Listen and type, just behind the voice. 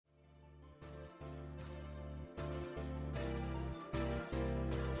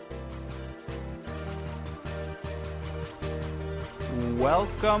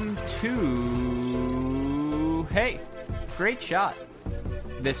welcome to Great Shot.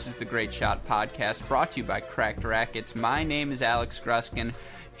 This is the Great Shot podcast brought to you by Cracked Racquets. My name is Alex Gruskin.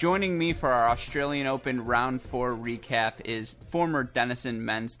 Joining me for our Australian Open Round 4 recap is former Denison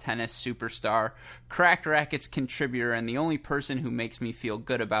men's tennis superstar, Cracked Racquets contributor, and the only person who makes me feel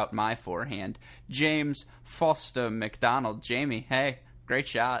good about my forehand, James Foster McDonald. Jamie, hey, great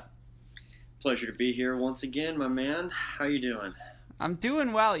shot. Pleasure to be here once again, my man. How you doing? I'm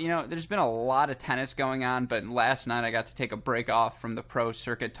doing well. You know, there's been a lot of tennis going on, but last night I got to take a break off from the pro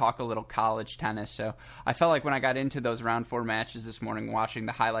circuit, talk a little college tennis. So I felt like when I got into those round 4 matches this morning, watching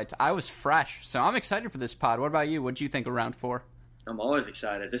the highlights, I was fresh. So I'm excited for this pod. What about you? What do you think of round 4? I'm always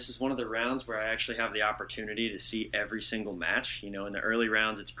excited. This is one of the rounds where I actually have the opportunity to see every single match. You know, in the early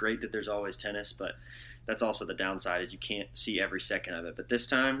rounds, it's great that there's always tennis, but that's also the downside is you can't see every second of it. But this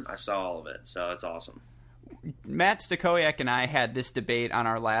time, I saw all of it, so it's awesome. Matt Stakoyak and I had this debate on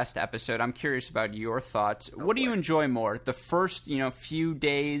our last episode. I'm curious about your thoughts. What do you enjoy more, the first, few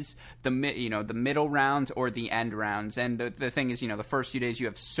days, the middle rounds, or the end rounds? And the thing is, the first few days you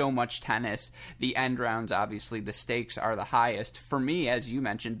have so much tennis. The end rounds, obviously, the stakes are the highest. For me, as you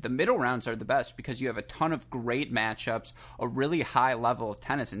mentioned, the middle rounds are the best because you have a ton of great matchups, a really high level of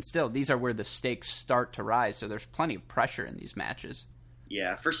tennis, and still, these are where the stakes start to rise. So there's plenty of pressure in these matches.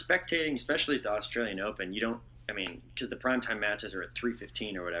 Yeah, for spectating, especially at the Australian Open, because the primetime matches are at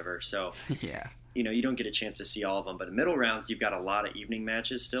 3:15 or whatever, so yeah, you don't get a chance to see all of them. But in middle rounds, you've got a lot of evening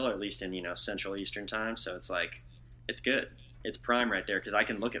matches still, or at least in Central Eastern time. So it's good. It's prime right there because I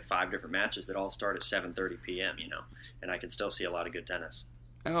can look at 5 different matches that all start at 7:30 p.m. And I can still see a lot of good tennis.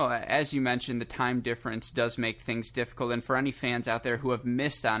 Oh, as you mentioned, the time difference does make things difficult, and for any fans out there who have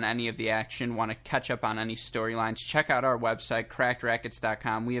missed on any of the action, want to catch up on any storylines, check out our website,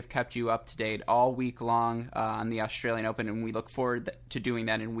 crackedrackets.com. We have kept you up to date all week long on the Australian Open, and we look forward to doing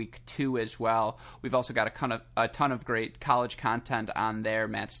that in week 2 as well. We've also got a ton of great college content on there.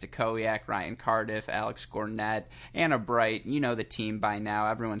 Matt Stakoyak, Ryan Cardiff, Alex Gornett, Anna Bright. You know the team by now.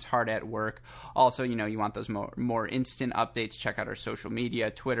 Everyone's hard at work. Also, you want those more instant updates. Check out our social media.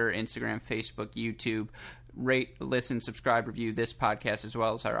 Twitter, Instagram, Facebook, YouTube. Rate, listen, subscribe, review this podcast as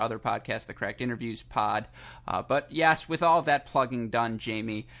well as our other podcast, the Cracked Interviews pod. But yes, with all of that plugging done,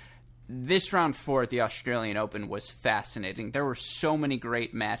 Jamie, this round 4 at the Australian Open was fascinating. There were so many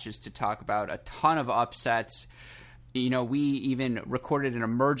great matches to talk about, a ton of upsets. We even recorded an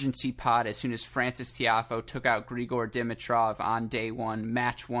emergency pod as soon as Frances Tiafoe took out Grigor Dimitrov on day 1,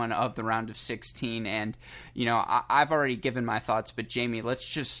 match 1 of the round of 16. And, I've already given my thoughts, but Jamie, let's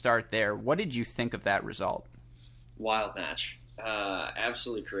just start there. What did you think of that result? Wild match.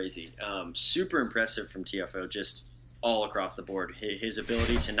 Absolutely crazy. Super impressive from Tiafoe, just all across the board. His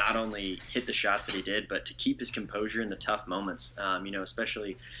ability to not only hit the shots that he did, but to keep his composure in the tough moments,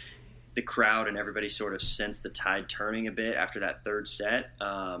 especially the crowd and everybody sort of sensed the tide turning a bit after that third set.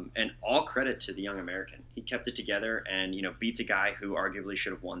 And all credit to the young American. He kept it together and, beats a guy who arguably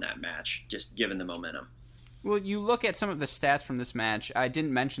should have won that match, just given the momentum. Well, you look at some of the stats from this match. I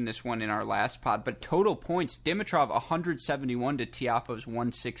didn't mention this one in our last pod, but total points, Dimitrov 171 to Tiafoe's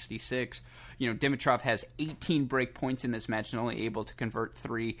 166. Dimitrov has 18 break points in this match and only able to convert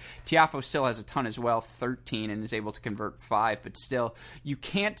 3. Tiafoe still has a ton as well, 13, and is able to convert 5. But still, you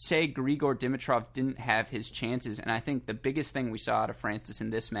can't say Grigor Dimitrov didn't have his chances. And I think the biggest thing we saw out of Francis in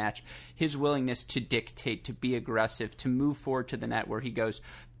this match, his willingness to dictate, to be aggressive, to move forward to the net where he goes,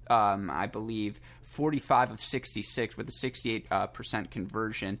 I believe, 45 of 66 with a 68%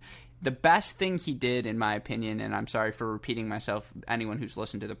 conversion. The best thing he did, in my opinion, and I'm sorry for repeating myself, anyone who's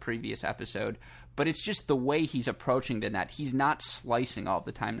listened to the previous episode, but it's just the way he's approaching the net. He's not slicing all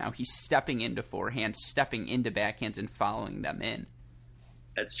the time now. He's stepping into forehands, stepping into backhands, and following them in.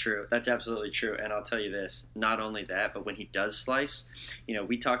 That's true. That's absolutely true. And I'll tell you this, not only that, but when he does slice,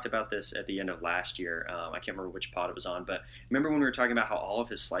 we talked about this at the end of last year. I can't remember which pod it was on, but remember when we were talking about how all of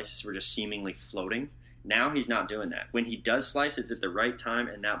his slices were just seemingly floating? Now he's not doing that. When he does slice, it's at the right time,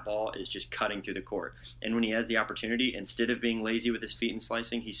 and that ball is just cutting through the court. And when he has the opportunity, instead of being lazy with his feet and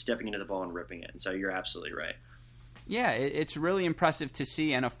slicing, he's stepping into the ball and ripping it. And so you're absolutely right. Yeah, it's really impressive to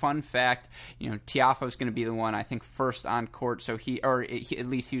see, and a fun fact, Tiafoe's going to be the one, I think, first on court, so at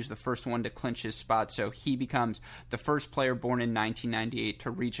least he was the first one to clinch his spot, so he becomes the first player born in 1998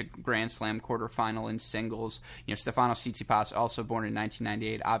 to reach a Grand Slam quarterfinal in singles. Stefanos Tsitsipas, also born in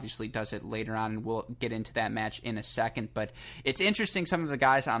 1998, obviously does it later on, and we'll get into that match in a second, but it's interesting, some of the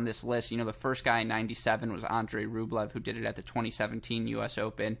guys on this list, the first guy in 97 was Andrei Rublev, who did it at the 2017 U.S.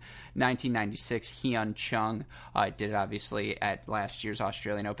 Open, 1996, Hyun Chung, did it obviously at last year's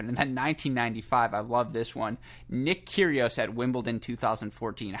Australian Open. And then 1995, I love this one. Nick Kyrgios at Wimbledon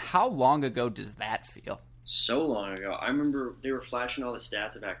 2014. How long ago does that feel? So long ago. I remember they were flashing all the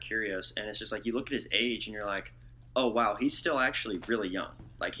stats about Kyrgios, and it's just like you look at his age and you're like, oh wow, he's still actually really young.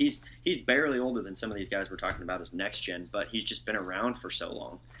 Like he's barely older than some of these guys we're talking about as next gen, but he's just been around for so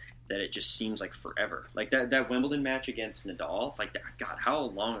long that it just seems like forever. Like that Wimbledon match against Nadal, like that, God, how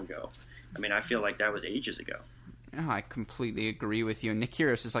long ago? I mean, I feel like that was ages ago. Oh, I completely agree with you. Nick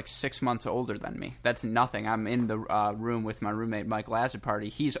Kyrgios is like 6 months older than me. That's nothing. I'm in the room with my roommate, Mike Lazzaparty.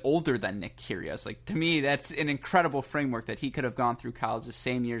 He's older than Nick Kyrgios. Like, to me, that's an incredible framework that he could have gone through college the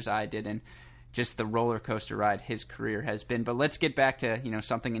same years I did, and just the roller coaster ride his career has been. But let's get back to,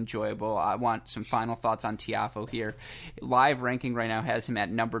 something enjoyable. I want some final thoughts on Tiafoe here. Live ranking right now has him at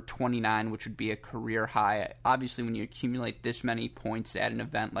number 29, which would be a career high. Obviously, when you accumulate this many points at an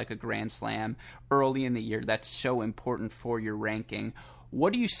event like a Grand Slam early in the year, that's so important for your ranking.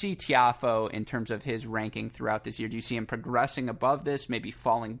 What do you see Tiafoe in terms of his ranking throughout this year? Do you see him progressing above this, maybe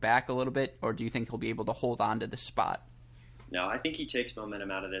falling back a little bit, or do you think he'll be able to hold on to the spot? No, I think he takes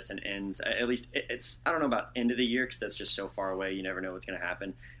momentum out of this and ends, at least it's, I don't know about end of the year because that's just so far away. You never know what's going to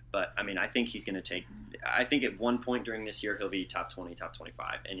happen. But, I mean, I think he's going to I think at one point during this year he'll be top 20, top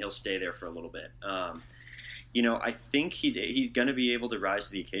 25, and he'll stay there for a little bit. I think he's going to be able to rise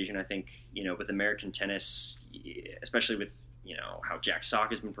to the occasion. I think, with American tennis, especially with, how Jack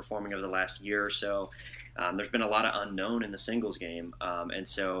Sock has been performing over the last year or so, there's been a lot of unknown in the singles game, and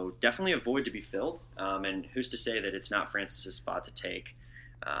so definitely a void to be filled. And who's to say that it's not Francis's spot to take?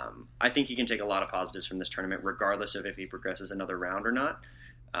 I think he can take a lot of positives from this tournament, regardless of if he progresses another round or not.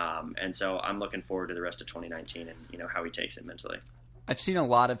 And so I'm looking forward to the rest of 2019 and how he takes it mentally. I've seen a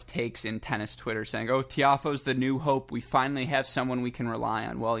lot of takes in tennis Twitter saying, oh, Tiafoe's the new hope. We finally have someone we can rely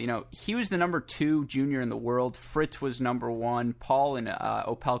on. Well, he was the number 2 junior in the world. Fritz was number 1. Paul and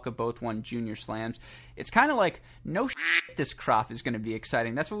Opelka both won junior slams. It's kind of like, no shit, this crop is going to be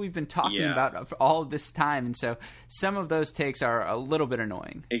exciting. That's what we've been talking about for all of this time. And so some of those takes are a little bit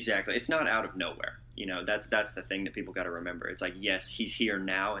annoying. Exactly. It's not out of nowhere. That's the thing that people got to remember. It's like, yes, he's here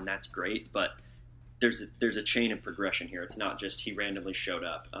now, and that's great, but there's a chain of progression here. It's not just he randomly showed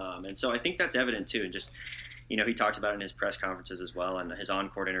up. And so I think that's evident too. And just, he talks about it in his press conferences as well and his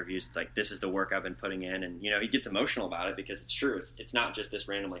on-court interviews. It's like, this is the work I've been putting in. And, he gets emotional about it because it's true. It's not just this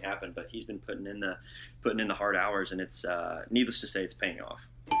randomly happened, but he's been putting in the hard hours, and it's needless to say, it's paying off.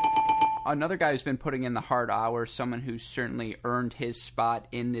 Another guy who's been putting in the hard hours, someone who's certainly earned his spot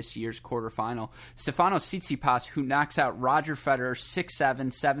in this year's quarterfinal, Stefanos Tsitsipas, who knocks out Roger Federer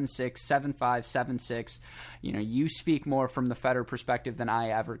 6-7, 7-6, 7-5, 7-6. You speak more from the Federer perspective than I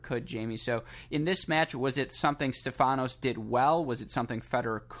ever could, Jamie. So in this match, was it something Stefanos did well? Was it something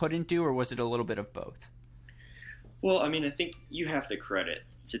Federer couldn't do, or was it a little bit of both? Well, I mean, I think you have to credit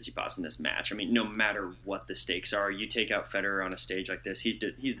Tsitsipas in this match. I mean, no matter what the stakes are, you take out Federer on a stage like this. He's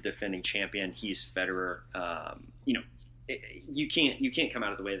the defending champion. He's Federer. You can't come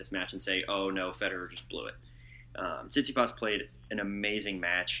out of the way of this match and say, oh no, Federer just blew it. Tsitsipas played an amazing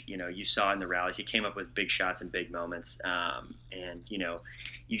match. You saw in the rallies, he came up with big shots and big moments. And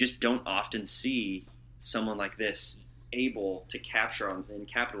you just don't often see someone like this able to capture on and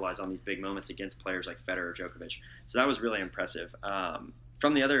capitalize on these big moments against players like Federer or Djokovic. So that was really impressive.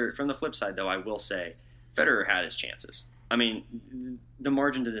 From the flip side, though, I will say Federer had his chances. I mean, the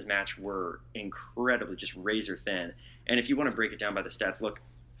margins of this match were incredibly just razor thin. And if you want to break it down by the stats, look,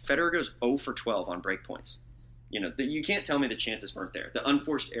 Federer goes 0 for 12 on break points. You can't tell me the chances weren't there. The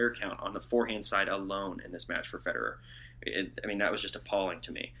unforced error count on the forehand side alone in this match for Federer, that was just appalling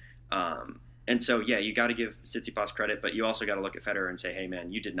to me. And so, yeah, you got to give Tsitsipas credit, but you also got to look at Federer and say, hey,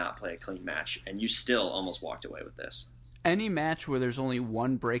 man, you did not play a clean match, and you still almost walked away with this. Any match where there's only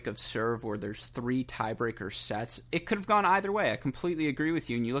one break of serve or there's 3 tiebreaker sets, it could have gone either way. I completely agree with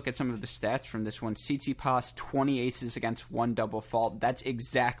you. And you look at some of the stats from this one, Tsitsipas, 20 aces against 1 double fault. That's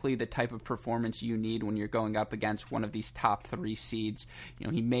exactly the type of performance you need when you're going up against one of these top 3 seeds.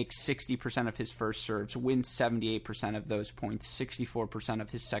 He makes 60% of his first serves, wins 78% of those points, 64%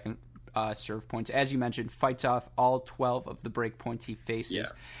 of his second serve points. As you mentioned, fights off all 12 of the break points he faces. Yeah.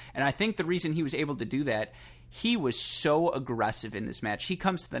 And I think the reason he was able to do that, he was so aggressive in this match. He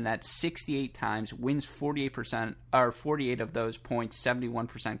comes to the net 68 times, wins 48% or 48 of those points,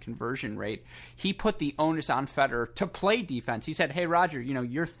 71% conversion rate. He put the onus on Federer to play defense. He said, "Hey Roger,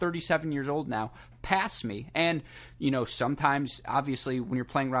 you're 37 years old now. Pass me." And sometimes, obviously, when you're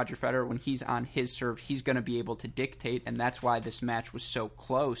playing Roger Federer, when he's on his serve, he's going to be able to dictate, and that's why this match was so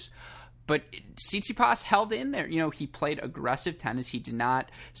close. But Tsitsipas held in there. He played aggressive tennis. He did not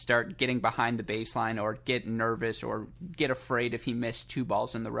start getting behind the baseline or get nervous or get afraid if he missed 2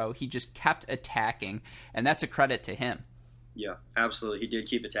 balls in the row. He just kept attacking, and that's a credit to him. Yeah, absolutely. He did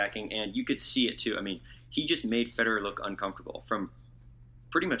keep attacking, and you could see it too. I mean, he just made Federer look uncomfortable from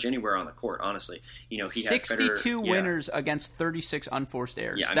pretty much anywhere on the court, honestly. He had 62 Federer, winners against 36 unforced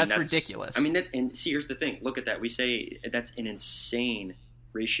errors. Yeah, that's ridiculous. And see, here's the thing. Look at that. We say that's an insane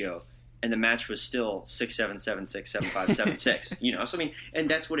ratio. And the match was still 6-7, 7-6, 7-5, 7-6. So I mean, and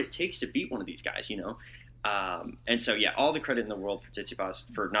that's what it takes to beat one of these guys. And so yeah, all the credit in the world for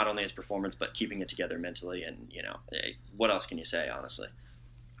Tsitsipas for not only his performance but keeping it together mentally. And what else can you say, honestly?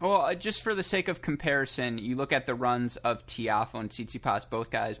 Well, just for the sake of comparison, you look at the runs of Tiafoe and Tsitsipas,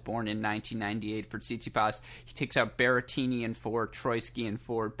 both guys born in 1998. For Tsitsipas, he takes out Berrettini in 4, Troitsky in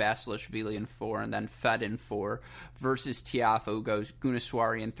 4, Basilashvili in 4, and then Fed in 4. Versus Tiafoe goes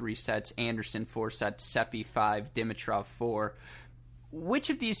Gunneswari in 3 sets, Anderson 4 sets, Seppi 5, Dimitrov 4. Which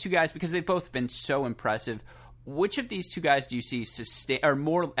of these two guys, because they've both been so impressive, which of these two guys do you see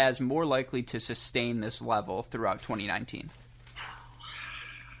more likely to sustain this level throughout 2019?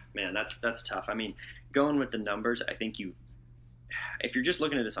 Man, that's tough. I mean, going with the numbers, I think if you're just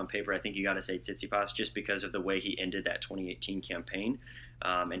looking at this on paper, I think you got to say Tsitsipas just because of the way he ended that 2018 campaign.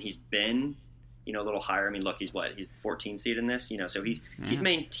 And he's been, a little higher. I mean, look, he's 14 seed in this, so he's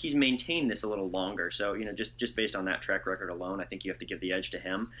maintained this a little longer. So, just based on that track record alone, I think you have to give the edge to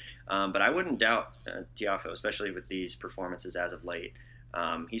him. But I wouldn't doubt Tiafoe, especially with these performances as of late.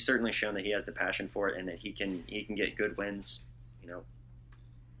 He's certainly shown that he has the passion for it and that he can get good wins,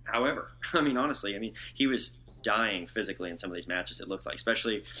 However, I mean, honestly, he was dying physically in some of these matches, it looked like,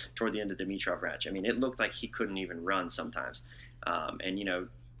 especially toward the end of the Dimitrov match. I mean, it looked like he couldn't even run sometimes. And,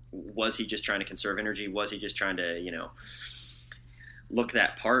 was he just trying to conserve energy? Was he just trying to, look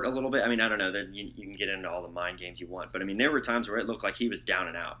that part a little bit? I mean, I don't know. You can get into all the mind games you want. But, I mean, there were times where it looked like he was down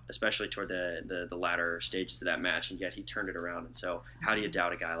and out, especially toward the latter stages of that match, and yet he turned it around. And so how do you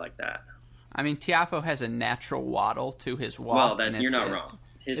doubt a guy like that? I mean, Tiafoe has a natural waddle to his walk. Well, then you're not wrong.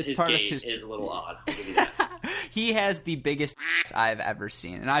 His gait is a little odd. I'll give you that. He has the biggest I've ever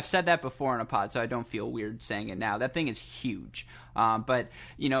seen. And I've said that before in a pod, so I don't feel weird saying it now. That thing is huge. But,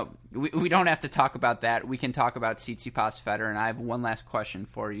 we don't have to talk about that. We can talk about Tsitsipas Federer, and I have one last question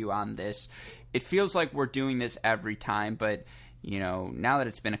for you on this. It feels like we're doing this every time, but, now that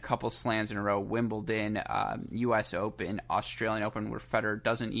it's been a couple slams in a row, Wimbledon, U.S. Open, Australian Open, where Federer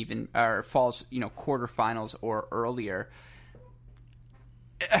doesn't even or falls, quarterfinals or earlier.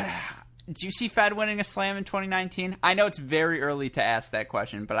 Do you see Fed winning a slam in 2019? I know it's very early to ask that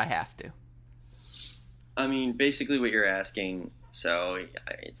question, but I have to. I mean, basically what you're asking, so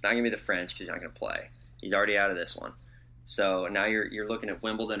it's not going to be the French because he's not going to play. He's already out of this one. So now you're looking at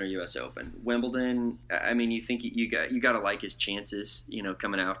Wimbledon or U.S. Open. Wimbledon, I mean, you think you got to like his chances,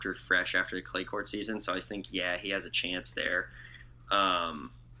 coming after the clay court season. So I think, yeah, he has a chance there.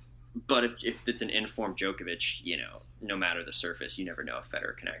 But if it's an informed Djokovic, no matter the surface, you never know if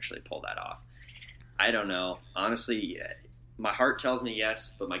Federer can actually pull that off. I don't know. Honestly, my heart tells me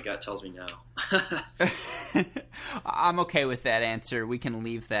yes, but my gut tells me no. I'm okay with that answer. We can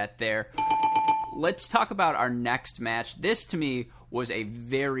leave that there. Let's talk about our next match. This, to me, was a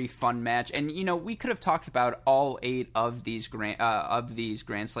very fun match, and we could have talked about all 8 of these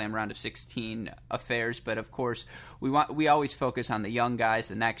Grand Slam round of 16 affairs, but of course we always focus on the young guys,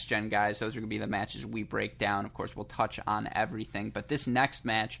 the next gen guys. Those are going to be the matches we break down. Of course, we'll touch on everything, but this next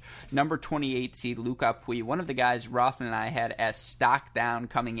match, number 28 seed Luca Pouille, one of the guys Rothman and I had as stock down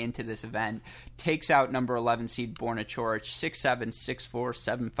coming into this event, takes out number 11 seed Borna Coric 6-7,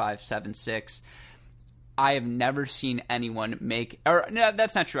 6-4, 7-5, 7-6. I have never seen anyone no,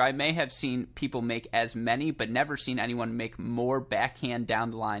 that's not true. I may have seen people make as many, but never seen anyone make more backhand down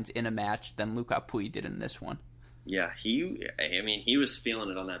the lines in a match than Luca Pouille did in this one. Yeah, he was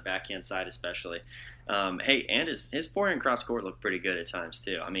feeling it on that backhand side especially. And his forehand cross court looked pretty good at times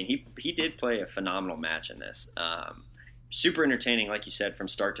too. I mean, he did play a phenomenal match in this. Super entertaining, like you said, from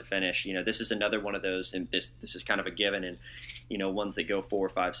start to finish. This is another one of those, and this is kind of a given, and ones that go 4 or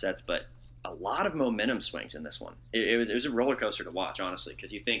 5 sets, but a lot of momentum swings in this one. It was a roller coaster to watch, honestly,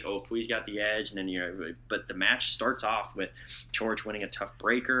 because you think, Pouille's got the edge, and then but the match starts off with Coric winning a tough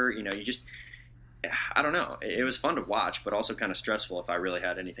breaker. I don't know. It was fun to watch, but also kind of stressful if I really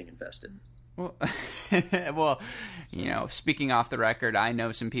had anything invested. Well, speaking off the record, I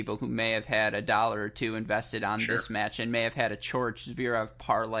know some people who may have had $1 or $2 invested on this match and may have had a Coric-Zverev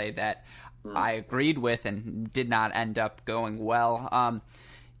parlay that I agreed with and did not end up going well.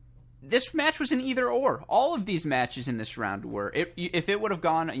 this match was an either or. All of these matches in this round were. If it would have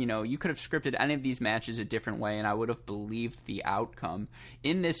gone, you could have scripted any of these matches a different way, and I would have believed the outcome.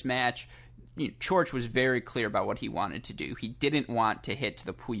 In this match, Coric was very clear about what he wanted to do. He didn't want to hit to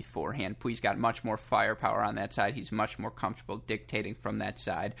the Pouille forehand. Pouille's got much more firepower on that side. He's much more comfortable dictating from that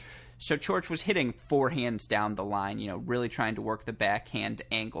side. So Coric was hitting forehands down the line, really trying to work the backhand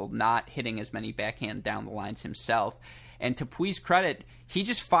angle, not hitting as many backhand down the lines himself. And to Pouille's credit, he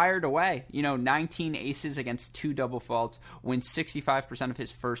just fired away. 19 aces against 2 double faults, wins 65% of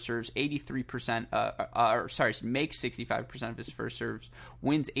his first serves, makes 65% of his first serves,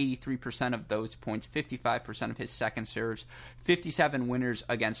 wins 83% of those points, 55% of his second serves, 57 winners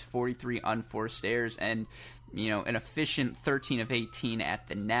against 43 unforced errors, and an efficient 13 of 18 at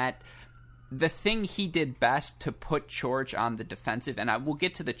the net. The thing he did best to put Coric on the defensive, and I will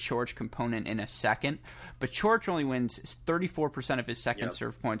get to the Coric component in a second, but Coric only wins 34% of his second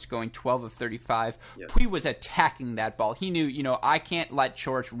serve points, going 12 of 35. Pouille was attacking that ball. He knew, I can't let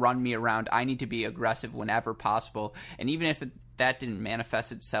Coric run me around. I need to be aggressive whenever possible. And even if that didn't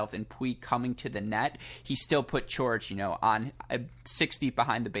manifest itself in Pouille coming to the net, he still put Coric, on 6 feet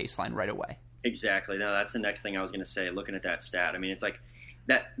behind the baseline right away. Exactly. No, that's the next thing I was going to say, looking at that stat. I mean, it's like,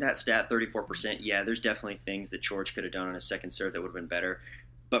 That stat, 34%, yeah, there's definitely things that Coric could have done on his second serve that would have been better.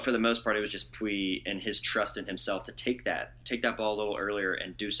 But for the most part, it was just Pouille and his trust in himself to take that ball a little earlier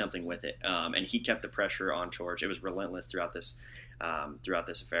and do something with it. And he kept the pressure on Coric. It was relentless throughout this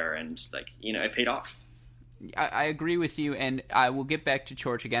affair, and it paid off. I agree with you, and I will get back to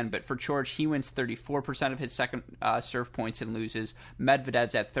Coric again, but for Coric, he wins 34% of his second serve points and loses.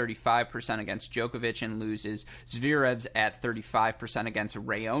 Medvedev's at 35% against Djokovic and loses. Zverev's at 35% against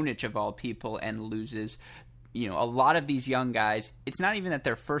Raonic, of all people, and loses. A lot of these young guys, it's not even that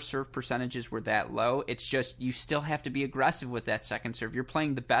their first serve percentages were that low. It's just you still have to be aggressive with that second serve. You're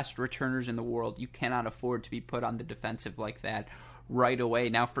playing the best returners in the world. You cannot afford to be put on the defensive like that right away.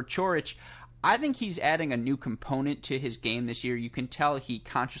 Now, for Coric, I think he's adding a new component to his game this year. You can tell he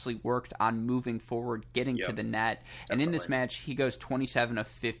consciously worked on moving forward, getting to the net. And in this match, he goes 27 of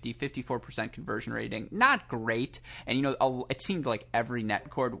 50, 54% conversion rating. Not great. And, it seemed like every net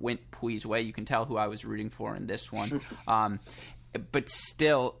cord went Pouille's way. You can tell who I was rooting for in this one. But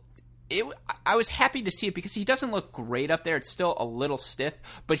still, I was happy to see it because he doesn't look great up there. It's still a little stiff,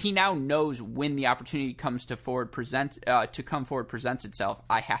 but he now knows when the opportunity comes to come forward presents itself,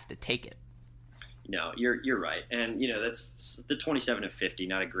 I have to take it. No, you're right, and that's the 27 of 50,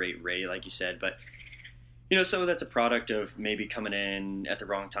 not a great rate, like you said, but some of that's a product of maybe coming in at the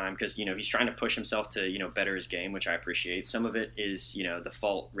wrong time because he's trying to push himself to better his game, which I appreciate. Some of it is the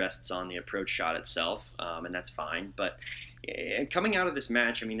fault rests on the approach shot itself, and that's fine. But coming out of this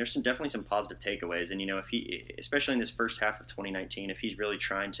match, I mean, there's definitely some positive takeaways, and if he, especially in this first half of 2019, if he's really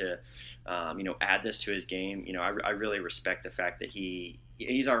trying to add this to his game, I really respect the fact that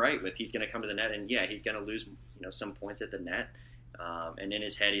he's all right with he's going to come to the net, and he's going to lose some points at the net, and in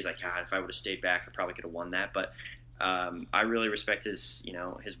his head he's like, if I would have stayed back, I probably could have won that. But I really respect his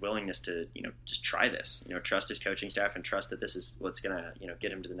his willingness to just try this, trust his coaching staff and trust that this is what's going to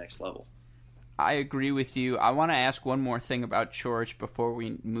get him to the next level. I agree with you. I want to ask one more thing about Coric before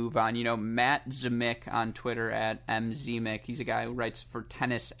we move on. Matt Zemek on Twitter at mzemek, he's a guy who writes for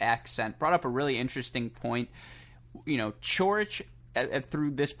Tennis Accent, brought up a really interesting point. Coric,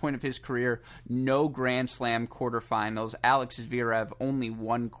 through this point of his career, no Grand Slam quarterfinals. Alex Zverev, only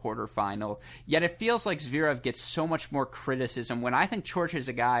one quarterfinal. Yet it feels like Zverev gets so much more criticism when I think Coric is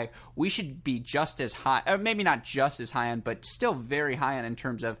a guy we should be just as high, or maybe not just as high on, but still very high on in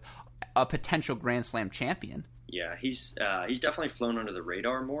terms of a potential Grand Slam champion. Yeah, he's definitely flown under the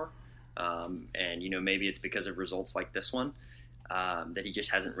radar more, and maybe it's because of results like this one that he just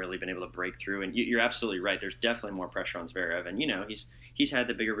hasn't really been able to break through. And you're absolutely right. There's definitely more pressure on Zverev, and he's had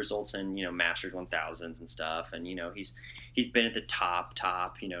the bigger results in Masters 1000s and stuff, and he's been at the top,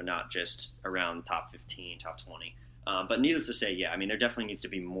 not just around top 15, top 20. But needless to say, there definitely needs to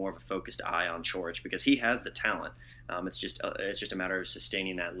be more of a focused eye on Coric because he has the talent. It's just a matter of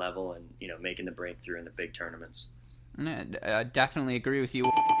sustaining that level and making the breakthrough in the big tournaments. Definitely agree with you.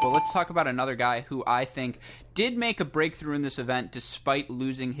 Well, let's talk about another guy who I think did make a breakthrough in this event despite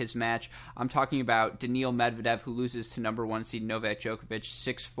losing his match. I'm talking about Daniil Medvedev, who loses to number one seed Novak Djokovic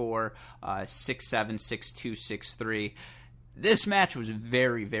 6-4, 6-7, 6-2, 6-3. This match was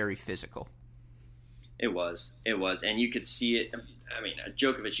very, very physical. It was, and you could see it. I mean,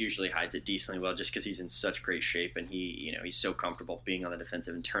 Djokovic usually hides it decently well just because he's in such great shape and he's so comfortable being on the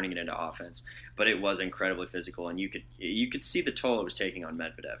defensive and turning it into offense. But it was incredibly physical, and you could see the toll it was taking on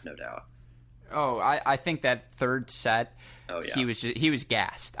Medvedev, no doubt. Oh, I think that third set, he was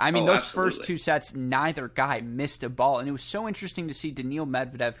gassed. I mean, those absolutely. first two sets, neither guy missed a ball, and it was so interesting to see Daniil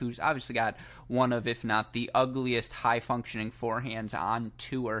Medvedev, who's obviously got one of, if not the ugliest, high-functioning forehands on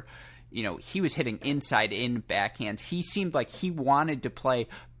tour. You know, he was hitting inside-in backhands. He seemed like he wanted to play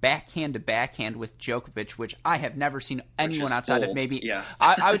backhand to backhand with Djokovic, which I have never seen anyone outside of maybe. Yeah.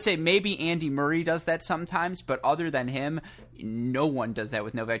 I would say maybe Andy Murray does that sometimes, but other than him, no one does that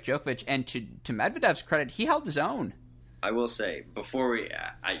with Novak Djokovic. And to Medvedev's credit, he held his own. I will say, before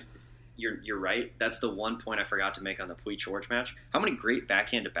you're right. That's the one point I forgot to make on the Puig-George match. How many great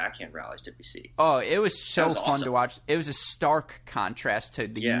backhand to backhand rallies did we see? Oh, it was so fun awesome to watch. It was a stark contrast to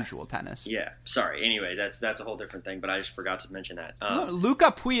the usual tennis. Yeah. Sorry. Anyway, that's a whole different thing, but I just forgot to mention that.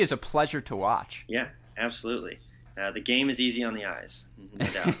 Luca Puig is a pleasure to watch. Yeah, absolutely. The game is easy on the eyes, no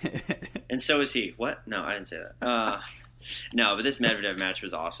doubt. And so is he. What? No, I didn't say that. No, but this Medvedev match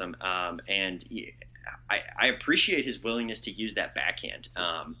was awesome. And I appreciate his willingness to use that backhand.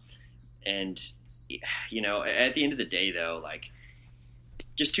 And, you know, at the end of the day, though, like,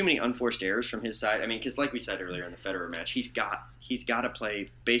 just too many unforced errors from his side. I mean, because like we said earlier in the Federer match, he's got to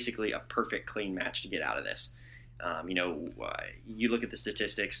play basically a perfect, clean match to get out of this. You know, you look at the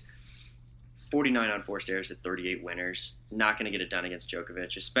statistics, 49 unforced errors at 38 winners. Not going to get it done against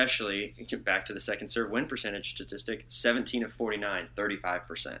Djokovic, especially back to the second serve win percentage statistic, 17 of 49,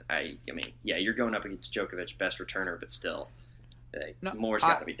 35%. I mean, yeah, you're going up against Djokovic, best returner, but still, more's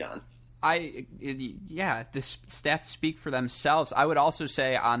got to be done. The stats speak for themselves. I would also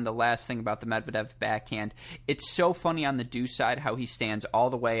say on the last thing about the Medvedev backhand, it's so funny on the deuce side how he stands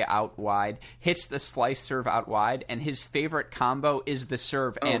all the way out wide, hits the slice serve out wide, and his favorite combo is the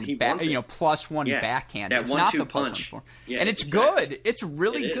serve and plus one backhand. That it's 1-2 not the punch. +1. Yeah, and it's good. It's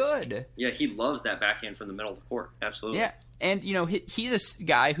really good. Yeah, he loves that backhand from the middle of the court. Absolutely. Yeah. And, you know, he's a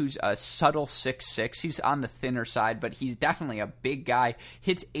guy who's a subtle 6'6". He's on the thinner side, but he's definitely a big guy.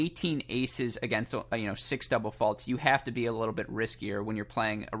 Hits 18 aces against, 6 double faults. You have to be a little bit riskier when you're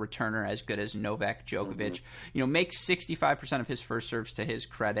playing a returner as good as Novak Djokovic. Mm-hmm. You know, makes 65% of his first serves to his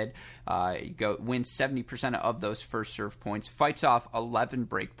credit. Wins 70% of those first serve points. Fights off 11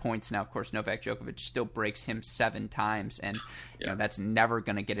 break points. Now, of course, Novak Djokovic still breaks him 7 times, and, you know, that's never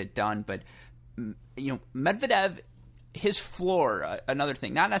going to get it done. But, you know, Medvedev, his floor, another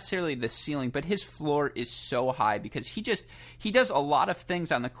thing, not necessarily the ceiling, but his floor is so high because he does a lot of things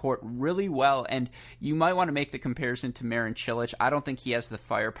on the court really well, and you might want to make the comparison to Marin Cilic. I don't think he has the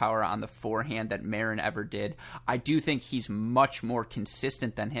firepower on the forehand that Marin ever did. I do think he's much more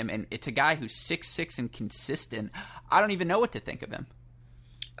consistent than him, and it's a guy who's 6'6" and consistent. I don't even know what to think of him.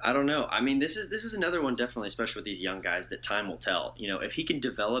 I don't know. I mean, this is another one, definitely, especially with these young guys, that time will tell. You know, if he can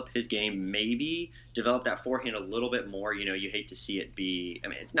develop his game, maybe develop that forehand a little bit more. You know, you hate to see it be. I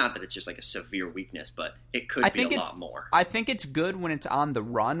mean, it's not that it's just like a severe weakness, but it could be a lot more. I think it's good when it's on the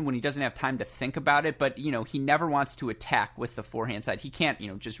run, when he doesn't have time to think about it. But you know, he never wants to attack with the forehand side. He can't,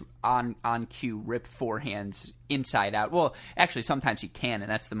 just on cue rip forehands inside out. Well, actually, sometimes he can, and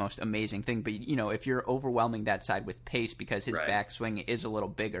that's the most amazing thing. But if you're overwhelming that side with pace because his backswing is a little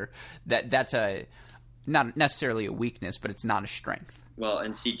bigger, that's not necessarily a weakness, but it's not a strength. Well,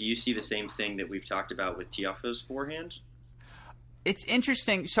 and do you see the same thing that we've talked about with Tiafoe's forehand? It's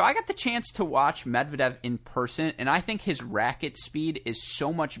interesting. So I got the chance to watch Medvedev in person, and I think his racket speed is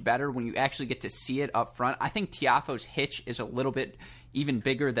so much better when you actually get to see it up front. I think Tiafoe's hitch is a little bit even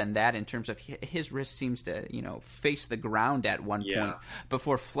bigger than that in terms of his wrist seems to, face the ground at one point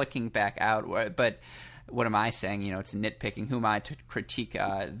before flicking back out. But what am I saying? It's nitpicking. Who am I to critique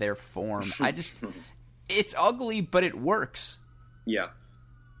their form? It's ugly, but it works. Yeah.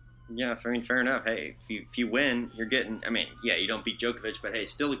 Yeah, I mean, fair enough. Hey, if you win, you're getting... I mean, you don't beat Djokovic, but hey,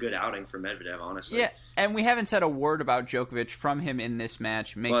 still a good outing for Medvedev, honestly. Yeah, and we haven't said a word about Djokovic from him in this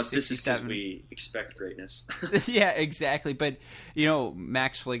match. Well, this is because we expect greatness. Yeah, exactly. But,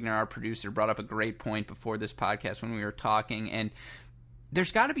 Max Fligner, our producer, brought up a great point before this podcast when we were talking, and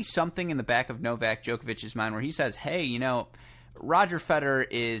there's got to be something in the back of Novak Djokovic's mind where he says, hey, Roger Federer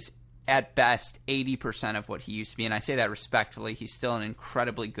is at best 80% of what he used to be, and I say that respectfully. He's still an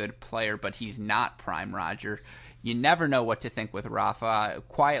incredibly good player, but he's not prime Roger. You never know what to think with Rafa.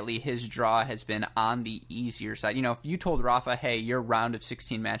 Quietly, his draw has been on the easier side. If you told Rafa, hey, your round of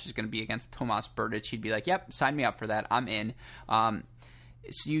 16 match is going to be against Tomas Berdych, he'd be like, yep, sign me up for that. I'm in.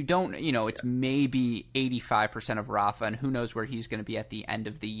 So you don't, it's maybe 85% of Rafa, and who knows where he's going to be at the end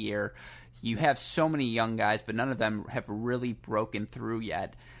of the year. You have so many young guys, but none of them have really broken through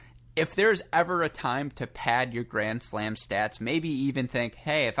yet. If there's ever a time to pad your Grand Slam stats, maybe even think,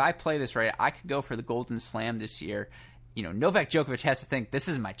 hey, if I play this right, I could go for the Golden Slam this year. Novak Djokovic has to think, this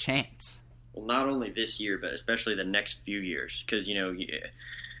is my chance. Well, not only this year, but especially the next few years. Because,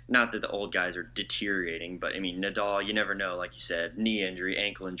 not that the old guys are deteriorating, but, I mean, Nadal, you never know, like you said, knee injury,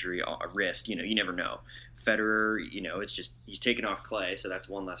 ankle injury, wrist, you never know. Federer, it's just he's taken off clay, so that's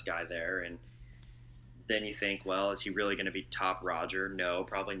one less guy there. And then you think, well, is he really going to be top Roger? No,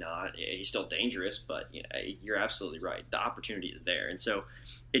 probably not. He's still dangerous, but you're absolutely right. The opportunity is there. And so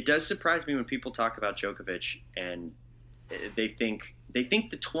it does surprise me when people talk about Djokovic and they think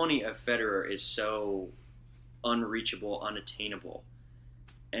the 20 of Federer is so unreachable, unattainable.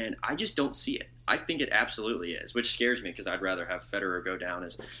 And I just don't see it. I think it absolutely is, which scares me because I'd rather have Federer go down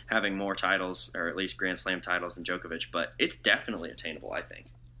as having more titles, or at least Grand Slam titles, than Djokovic. But it's definitely attainable, I think.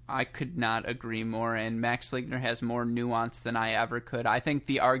 I could not agree more, and Max Fligner has more nuance than I ever could. I think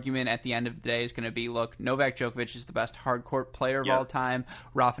the argument at the end of the day is going to be, look, Novak Djokovic is the best hard court player of all time.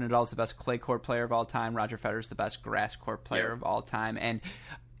 Rafa Nadal is the best clay court player of all time. Roger Federer is the best grass court player of all time. And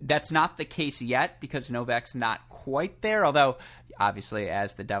that's not the case yet because Novak's not quite there, although obviously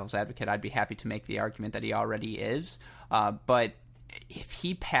as the devil's advocate, I'd be happy to make the argument that he already is. But if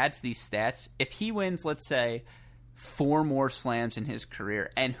he pads these stats, if he wins, let's say, 4 more slams in his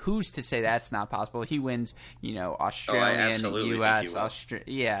career, and who's to say that's not possible? He wins, Australian, U.S., Australia.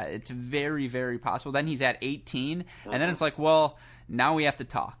 Yeah, it's very, very possible. Then he's at 18, and then it's like, well, now we have to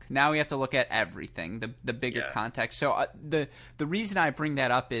talk. Now we have to look at everything, the bigger context. So the reason I bring that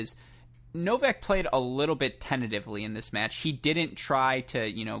up is Novak played a little bit tentatively in this match. He didn't try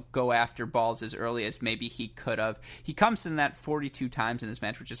to, go after balls as early as maybe he could have. He comes in that 42 times in this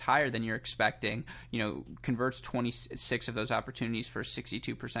match, which is higher than you're expecting. Converts 26 of those opportunities for a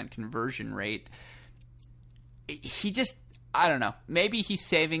 62% conversion rate. He just, I don't know. Maybe he's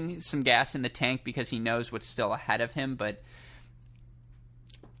saving some gas in the tank because he knows what's still ahead of him, but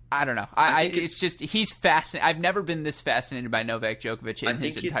I don't know. It's just, he's fascinating. I've never been this fascinated by Novak Djokovic in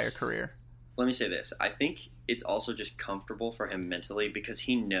his entire career. Let me say this. I think it's also just comfortable for him mentally because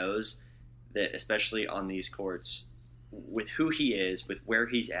he knows that, especially on these courts, with who he is, with where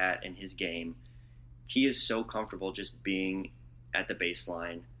he's at in his game, he is so comfortable just being at the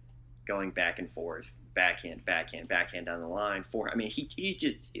baseline, going back and forth, backhand down the line. He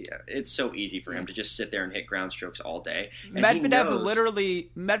just, it's so easy for him to just sit there and hit ground strokes all day. And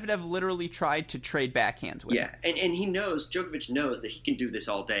Medvedev literally tried to trade backhands with him. And he knows, Djokovic knows that he can do this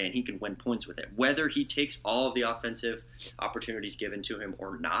all day and he can win points with it. Whether he takes all of the offensive opportunities given to him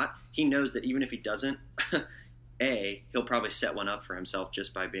or not, he knows that even if he doesn't, A, he'll probably set one up for himself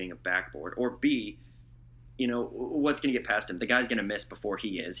just by being a backboard, or B, what's going to get past him? The guy's going to miss before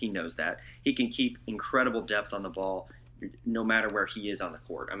he is. He knows that. He can keep incredible depth on the ball no matter where he is on the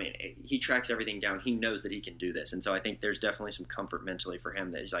court. I mean, he tracks everything down. He knows that he can do this. And so I think there's definitely some comfort mentally for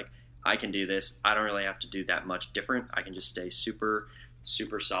him that he's like, I can do this. I don't really have to do that much different. I can just stay super,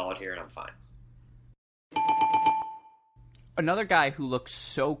 super solid here and I'm fine. Another guy who looks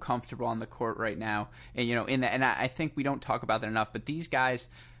so comfortable on the court right now, and I think we don't talk about that enough, but these guys,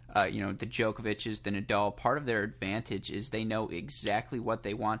 the Djokovic's, the Nadal, part of their advantage is they know exactly what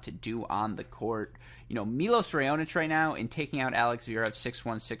they want to do on the court. Milos Raonic right now, in taking out Alex Zverev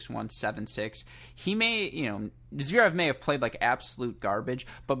 6-1, 6-1, 7-6, Zverev may have played like absolute garbage,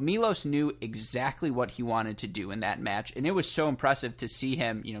 but Milos knew exactly what he wanted to do in that match, and it was so impressive to see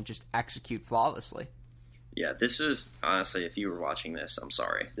him, just execute flawlessly. Yeah, this was, honestly, if you were watching this, I'm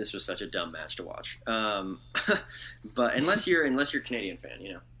sorry. This was such a dumb match to watch. But unless you're a Canadian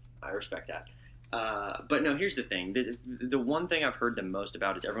fan, I respect that. But no, here's the thing. The one thing I've heard the most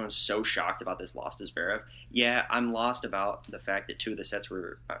about is everyone's so shocked about this loss to Zverev. Yeah, I'm lost about the fact that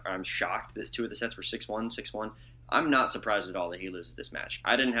I'm shocked that 2 of the sets were 6-1, 6-1. I'm not surprised at all that he loses this match.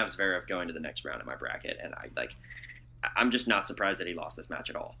 I didn't have Zverev going to the next round in my bracket, and I'm just not surprised that he lost this match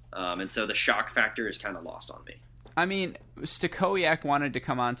at all. And so the shock factor is kind of lost on me. I mean, Stachowiak wanted to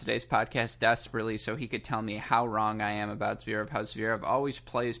come on today's podcast desperately so he could tell me how wrong I am about Zverev, how Zverev always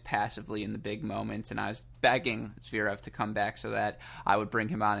plays passively in the big moments, and I was begging Zverev to come back so that I would bring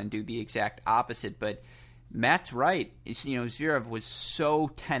him on and do the exact opposite, but Matt's right. Zverev was so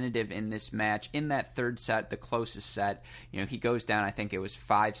tentative in this match. In that third set, the closest set, he goes down, I think it was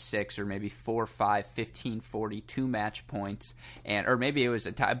 5-6 or maybe 4-5, 15-40, 2 match points. Or maybe it was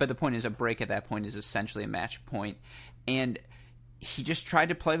a tie. But the point is, a break at that point is essentially a match point. And he just tried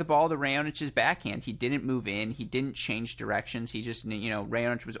to play the ball to Raonic's backhand. He didn't move in. He didn't change directions. He just,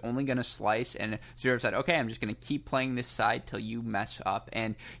 Raonic was only going to slice, and Zverev said, okay, I'm just going to keep playing this side till you mess up.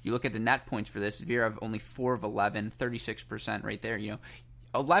 And you look at the net points for this, Zverev only 4 of 11, 36% right there.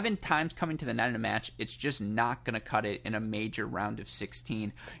 11 times coming to the net in a match, it's just not going to cut it in a major round of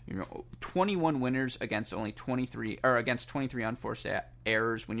 16. 21 winners against only 23 unforced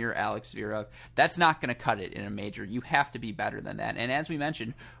errors when you're Alex Zverev. That's not going to cut it in a major. You have to be better than that. And as we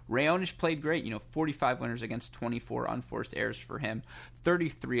mentioned, Raonic played great. 45 winners against 24 unforced errors for him.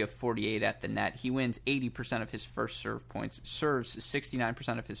 33 of 48 at the net. He wins 80% of his first serve points. Serves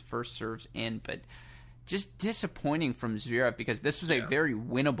 69% of his first serves in, but just disappointing from Zverev because this was a very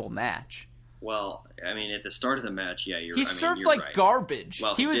winnable match. Well, I mean, at the start of the match, he served like right. garbage.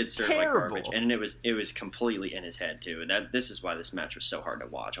 Well, he was did serve terrible. like garbage, and it was completely in his head too. And this is why this match was so hard to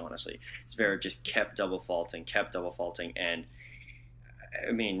watch. Honestly, Zverev just kept double faulting, and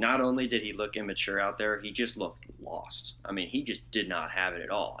I mean, not only did he look immature out there, he just looked lost. I mean, he just did not have it at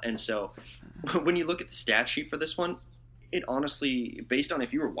all. And so, when you look at the stat sheet for this one, it honestly, based on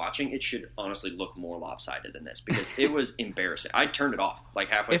if you were watching, it should honestly look more lopsided than this because it was embarrassing. I turned it off like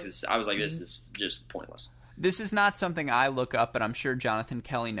halfway through this. I was like, this is just pointless. This is not something I look up, but I'm sure Jonathan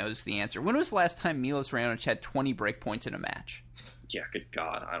Kelly knows the answer. When was the last time Milos Raonic had 20 break points in a match? Yeah, good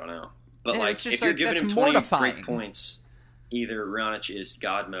God, I don't know. But if you're giving him 20 mortifying. break points, either Raonic is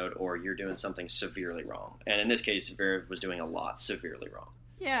God mode or you're doing something severely wrong. And in this case, Zverev was doing a lot severely wrong.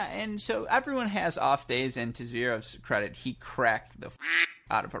 Yeah, and so everyone has off days, and to Zverev's credit, he cracked the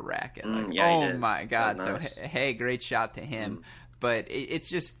out of a racket. Oh my God! Nice. So hey, great shot to him. But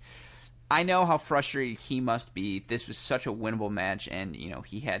it's just, I know how frustrated he must be. This was such a winnable match, and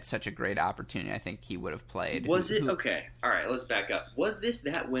he had such a great opportunity. I think he would have played. Was it okay? All right, let's back up. Was this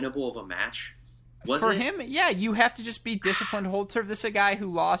that winnable of a match? For him, yeah, you have to just be disciplined, hold serve. This is a guy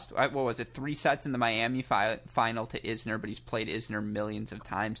who lost, 3 sets in the Miami final to Isner, but he's played Isner millions of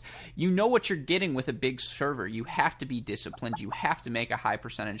times. You know what you're getting with a big server. You have to be disciplined. You have to make a high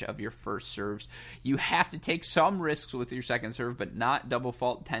percentage of your first serves. You have to take some risks with your second serve, but not double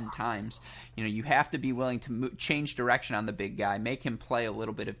fault 10 times. You have to be willing to change direction on the big guy, make him play a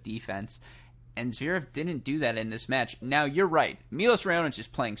little bit of defense. And Zverev didn't do that in this match. Now, you're right. Milos Raonic is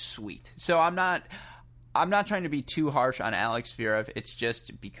playing sweet. So I'm not trying to be too harsh on Alex Zverev. It's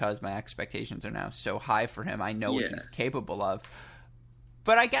just because my expectations are now so high for him. I know what he's capable of.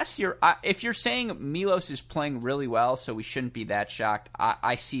 But I guess if you're saying Milos is playing really well, so we shouldn't be that shocked,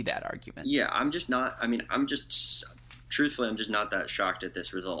 I see that argument. Yeah, I'm just not. I mean, truthfully, I'm just not that shocked at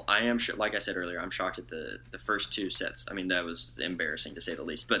this result. I am, like I said earlier, I'm shocked at the first 2 sets. I mean, that was embarrassing to say the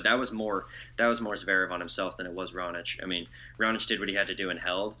least. But that was more Zverev on himself than it was Raonic. I mean, Raonic did what he had to do and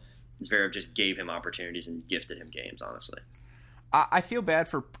held. Zverev just gave him opportunities and gifted him games, honestly. I feel bad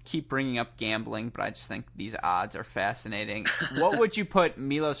for keep bringing up gambling, but I just think these odds are fascinating. What would you put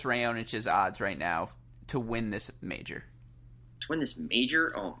Milos Raonic's odds right now to win this major? To win this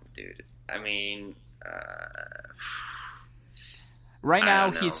major? Oh, dude. I mean... Right now,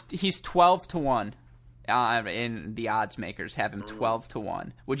 he's 12-1. In the odds makers have him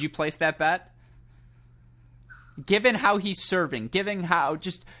 12-1. Would you place that bet? Given how he's serving, given how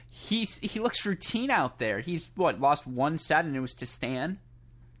just he looks routine out there. He's lost 1 set and it was to Stan.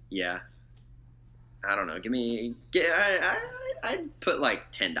 Yeah, I don't know. I'd put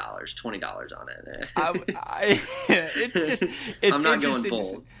like $10, $20 on it. It's I'm not going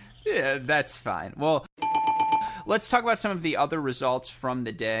bold. Yeah, that's fine. Well, let's talk about some of the other results from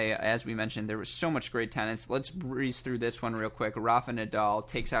the day. As we mentioned, there was so much great tennis. Let's breeze through this one real quick. Rafa Nadal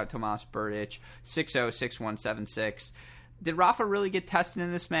takes out Tomas Berdych, 6-0, 6-1, 7-6. Did Rafa really get tested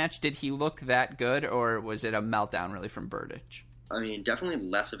in this match? Did he look that good, or was it a meltdown really from Berdych? I mean, definitely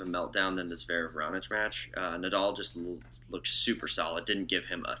less of a meltdown than this Zverev-Raonic match. Nadal just looked super solid, didn't give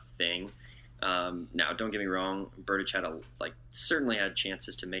him a thing. Now, don't get me wrong, Berdych certainly had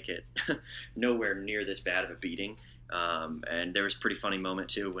chances to make it nowhere near this bad of a beating. And there was a pretty funny moment,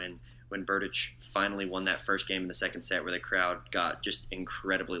 too, when Berdych finally won that first game in the second set where the crowd got just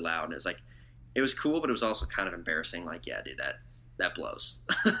incredibly loud. And it was cool, but it was also kind of embarrassing. Like, yeah, dude, that blows.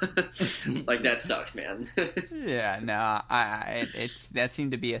 Like, that sucks, man. Yeah, no, that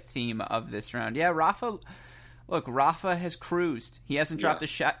seemed to be a theme of this round. Yeah, Rafa has cruised. He hasn't dropped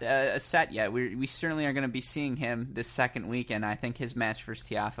a set yet. We certainly are going to be seeing him this second weekend. I think his match versus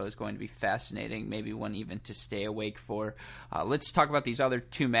Tiafoe is going to be fascinating, maybe one even to stay awake for. Let's talk about these other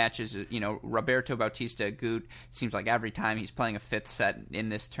 2 matches. Roberto Bautista Agut, seems like every time he's playing a 5th set in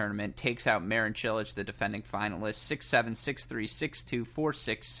this tournament, takes out Marin Cilic, the defending finalist, 6-7, 6-3, 6-2,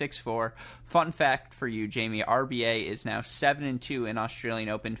 4-6, 6-4. Fun fact for you, Jamie, RBA is now 7-2 in Australian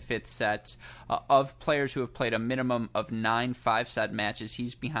Open 5th sets. Of players who have played a minimum of 9 5-set matches,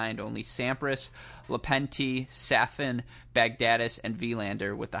 he's behind only Sampras, Lopenti, Safin, Bagdatis, and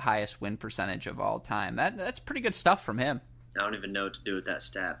Wilander with the highest win percentage of all time. That's pretty good stuff from him. I don't even know what to do with that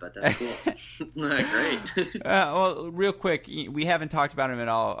stat, but that's cool. Great. Well, real quick, we haven't talked about him at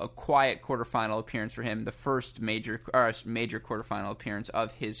all. A quiet quarterfinal appearance for him, the first major quarterfinal appearance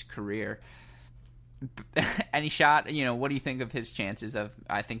of his career. Any shot? What do you think of his chances?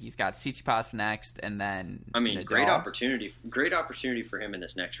 I think he's got Tsitsipas next, and then Nadal. Great opportunity for him in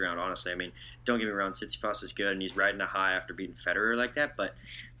this next round. Honestly, don't get me wrong, Tsitsipas is good, and he's riding a high after beating Federer like that. But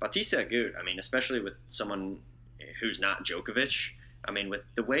Bautista Agut, especially with someone who's not Djokovic, with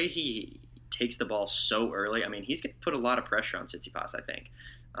the way he takes the ball so early, he's going to put a lot of pressure on Tsitsipas, I think.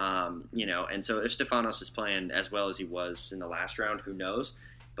 And so if Stefanos is playing as well as he was in the last round, who knows?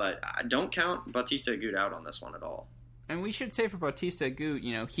 But don't count Bautista Agut out on this one at all. And we should say for Bautista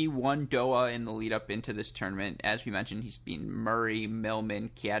Agut, he won Doha in the lead up into this tournament. As we mentioned, he's beaten Murray, Millman,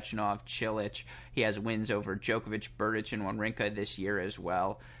 Khachanov, Cilic. He has wins over Djokovic, Berdych, and Wawrinka this year as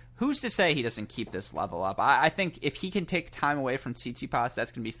well. Who's to say he doesn't keep this level up? I think if he can take time away from Tsitsipas,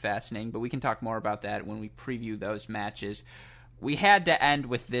 that's going to be fascinating. But we can talk more about that when we preview those matches. We had to end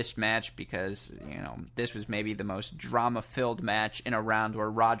with this match because, this was maybe the most drama-filled match in a round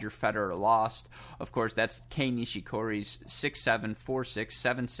where Roger Federer lost. Of course, that's Kei Nishikori's 6-7, 4-6,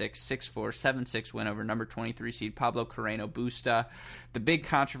 7-6, 6-4, 7-6 win over number 23 seed Pablo Carreno Busta. The big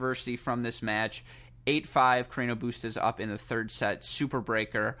controversy from this match, 8-5, Carreno Busta's up in the third set, super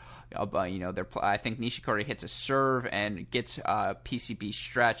breaker. I think Nishikori hits a serve and gets PCB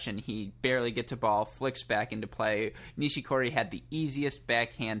stretch, and he barely gets a ball, flicks back into play. Nishikori had the easiest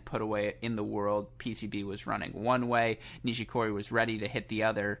backhand put away in the world. PCB was running one way. Nishikori was ready to hit the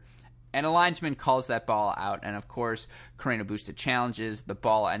other. And a linesman calls that ball out, and of course, Carreno Busta challenges. The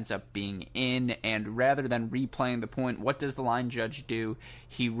ball ends up being in, and rather than replaying the point, what does the line judge do?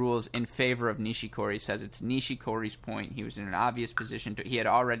 He rules in favor of Nishikori, says it's Nishikori's point. He was in an obvious position. He had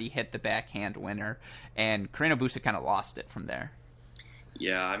already hit the backhand winner, and Carreno Busta kind of lost it from there.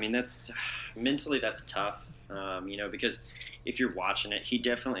 Yeah, that's mentally that's tough, because if you're watching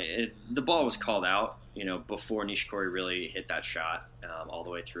it, the ball was called out, before Nishikori really hit that shot all the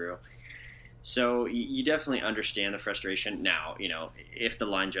way through. So you definitely understand the frustration. Now, if the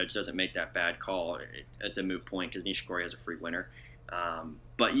line judge doesn't make that bad call, it's a moot point because Nishikori has a free winner.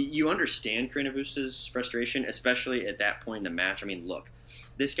 But you understand Carreno Busta's frustration, especially at that point in the match. Look,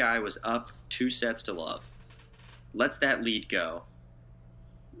 this guy was up 2-0 lets that lead go.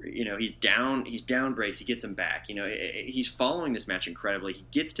 He's down breaks. He gets him back. He's following this match incredibly. He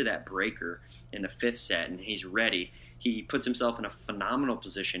gets to that breaker in the fifth set, and he's ready. He puts himself in a phenomenal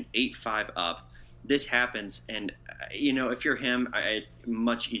position, 8-5 up. This happens, and, if you're him,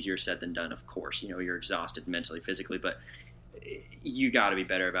 much easier said than done, of course. You're exhausted mentally, physically, but you got to be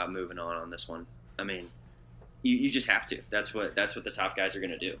better about moving on this one. You just have to. That's what the top guys are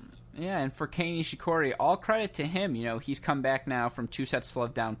going to do. Yeah, and for Kei Nishikori, all credit to him. He's come back now from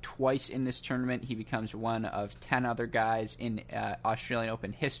 2-0 down twice in this tournament. He becomes one of 10 other guys in Australian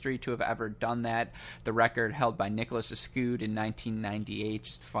Open history to have ever done that. The record held by Nicholas Ascoud in 1998.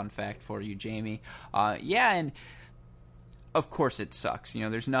 Just a fun fact for you, Jamie. And of course it sucks.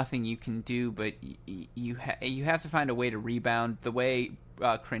 There's nothing you can do, but you have to find a way to rebound. The way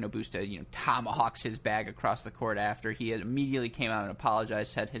Carreno Busta, tomahawks his bag across the court after. He had immediately came out and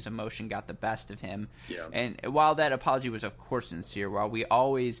apologized, said his emotion got the best of him. Yeah. And while that apology was, of course, sincere,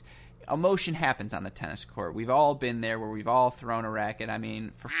 emotion happens on the tennis court. We've all been there where we've all thrown a racket.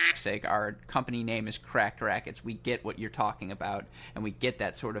 For f***'s sake, our company name is Cracked Rackets. We get what you're talking about, and we get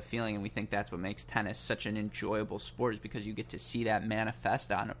that sort of feeling, and we think that's what makes tennis such an enjoyable sport, is because you get to see that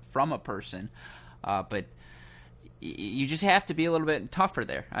manifest from a person. But you just have to be a little bit tougher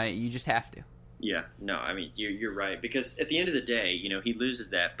there. You just have to. Yeah, no, you're right. Because at the end of the day, he loses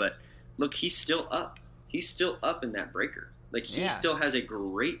that. But look, he's still up. He's still up in that breaker. He still has a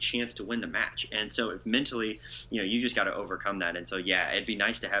great chance to win the match. And so if mentally, you just got to overcome that. And so, it'd be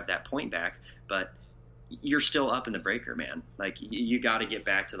nice to have that point back. But you're still up in the breaker, man. You got to get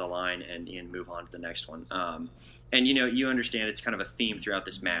back to the line and move on to the next one. And, you understand it's kind of a theme throughout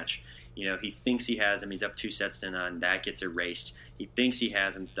this match. He thinks he has him. He's up 2-0, that gets erased. He thinks he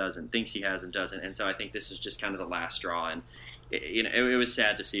has him, doesn't. Thinks he has him, doesn't. And so I think this is just kind of the last straw. And, it was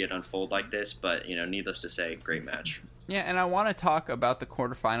sad to see it unfold like this. But, needless to say, great match. Yeah, and I want to talk about the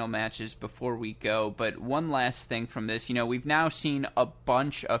quarterfinal matches before we go. But one last thing from this. We've now seen a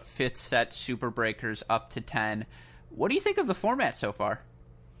bunch of fifth set super breakers up to 10. What do you think of the format so far?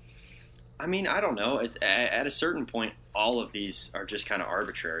 I don't know. It's at a certain point, all of these are just kind of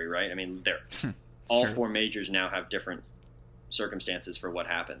arbitrary, right? They're all four majors now have different circumstances for what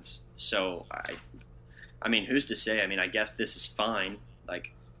happens. So, who's to say? I guess this is fine.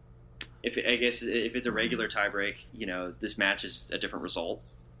 I guess if it's a regular tiebreak, this match is a different result.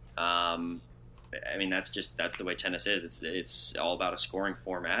 I mean, that's the way tennis is. It's all about a scoring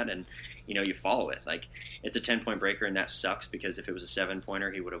format, and you follow it. Like, it's a 10-point breaker, and that sucks because if it was a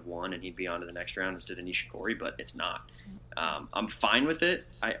 7-pointer, he would have won and he'd be on to the next round instead of Nishikori. But it's not. I'm fine with it.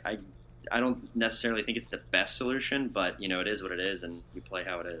 I don't necessarily think it's the best solution, but it is what it is, and you play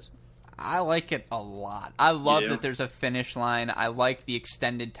how it is. I like it a lot. I love that there's a finish line. I like the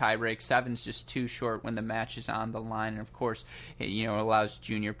extended tiebreak. 7's just too short when the match is on the line. And, of course, it allows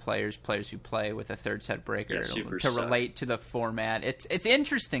junior players who play with a third set breaker to relate to the format. It's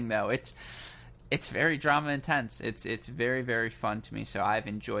interesting, though. It's very drama intense. It's very, very fun to me, so I've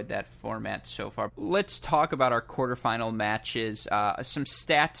enjoyed that format so far. Let's talk about our quarterfinal matches. Some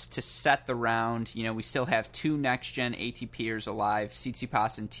stats to set the round. We still have 2 next-gen ATPers alive,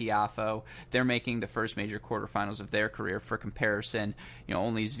 Tsitsipas and Tiafoe. They're making the first major quarterfinals of their career. For comparison,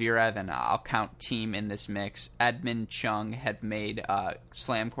 only Zverev, and I'll count Thiem in this mix, Edmund, Chung have made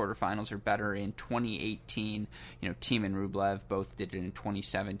slam quarterfinals or better in 2018. Thiem and Rublev both did it in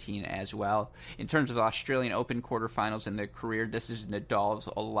 2017 as well. In terms of Australian Open quarterfinals in their career, this is Nadal's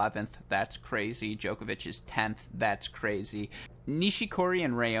 11th. That's crazy. Djokovic's 10th. That's crazy. Nishikori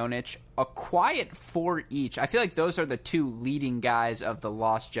and Raonic, a quiet 4 each. I feel like those are the 2 leading guys of the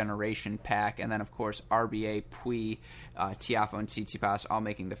Lost Generation pack. And then, of course, RBA, Pouille, Tiafoe, and Tsitsipas all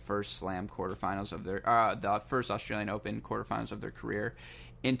making the first slam quarterfinals of the first Australian Open quarterfinals of their career.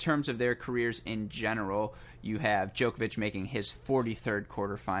 In terms of their careers in general, you have Djokovic making his 43rd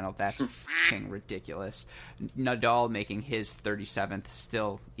quarterfinal. That's f***ing ridiculous. Nadal making his 37th,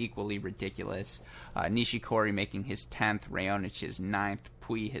 still equally ridiculous. Nishikori making his 10th, Raonic his 9th,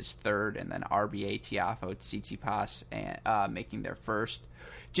 Pouille his 3rd, and then RBA, Tiafoe, Tsitsipas making their first.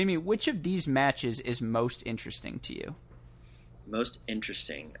 Jimmy, which of these matches is most interesting to you? Most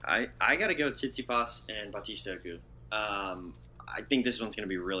interesting? I got to go Tsitsipas and Bautista Agut. I think this one's going to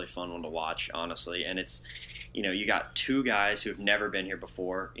be a really fun one to watch, honestly. And it's, you got 2 guys who have never been here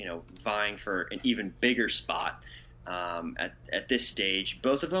before, vying for an even bigger spot at this stage.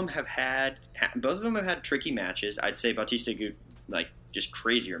 Both of them have had tricky matches. I'd say Bautista Agut, like, just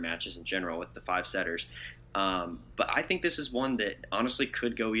crazier matches in general with the 5-setters. But I think this is one that honestly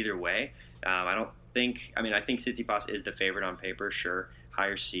could go either way. I think Tsitsipas is the favorite on paper, sure,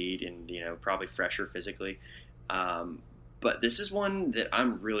 higher seed and probably fresher physically. But this is one that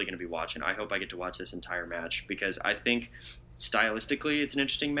I'm really going to be watching. I hope I get to watch this entire match because I think stylistically it's an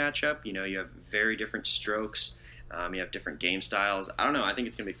interesting matchup. You have very different strokes. You have different game styles. I don't know. I think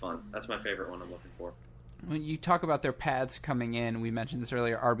it's going to be fun. That's my favorite one I'm looking for. When you talk about their paths coming in, we mentioned this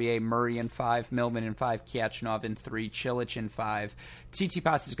earlier, RBA, Murray in 5, Millman in 5, Khachanov in 3, Cilic in 5.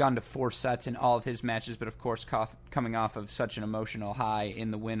 Tsitsipas has gone to 4 sets in all of his matches, but of course coming off of such an emotional high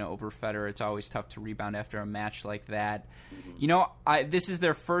in the win over Federer, it's always tough to rebound after a match like that. This is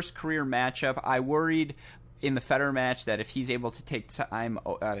their first career matchup. I worried in the Federer match that if he's able to take time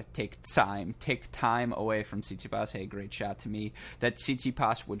away from Tsitsipas, hey, great shot to me, that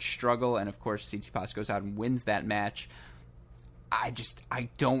Tsitsipas would struggle, and of course Tsitsipas goes out and wins that match. I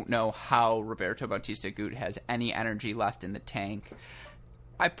don't know how Roberto Bautista Agut has any energy left in the tank.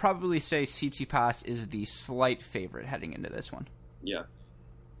 I'd probably say Tsitsipas is the slight favorite heading into this one. Yeah.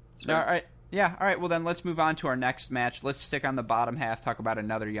 All right. Yeah, all right, well then let's move on to our next match. Let's stick on the bottom half, talk about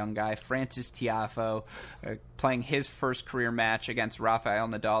another young guy, Frances Tiafoe, playing his first career match against Rafael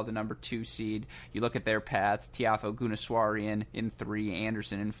Nadal, the number 2 seed. You look at their paths, Tiafoe, Gunneswarian in 3,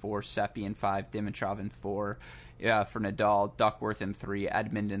 Anderson in 4, Seppi in 5, Dimitrov in 4. For Nadal, Duckworth in 3,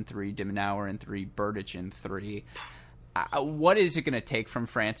 Edmund in 3, de Minaur in 3, Berdych in 3. What is it going to take from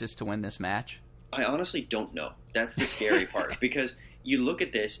Frances to win this match? I honestly don't know. That's the scary part because you look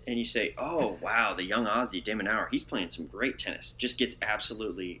at this and you say, oh, wow, the young Aussie, de Minaur, he's playing some great tennis. Just gets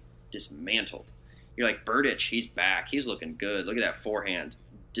absolutely dismantled. You're like, Berdych, he's back. He's looking good. Look at that forehand.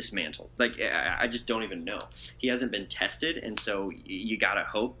 Dismantled. Like, I just don't even know. He hasn't been tested, and so you got to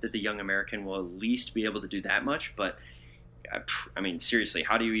hope that the young American will at least be able to do that much. But, I mean, seriously,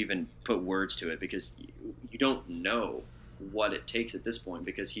 how do you even put words to it? Because you don't know what it takes at this point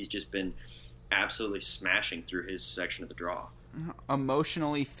because he's just been absolutely smashing through his section of the draw.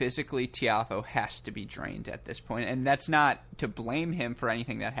 Emotionally, physically, Tiafoe has to be drained at this point, and that's not to blame him for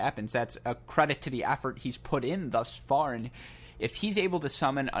anything that happens. That's a credit to the effort he's put in thus far, and if he's able to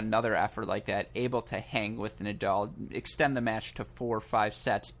summon another effort like that, able to hang with Nadal, extend the match to 4 or 5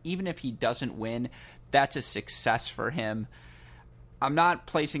 sets, even if he doesn't win, that's a success for him. I'm not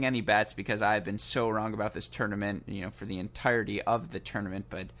placing any bets because I've been so wrong about this tournament, for the entirety of the tournament,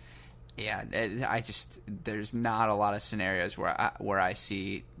 but Yeah, there's not a lot of scenarios where I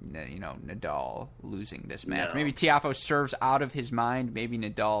see Nadal losing this match. No. Maybe Tiafoe serves out of his mind. Maybe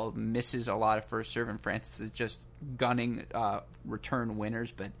Nadal misses a lot of first serve, and Francis is just gunning return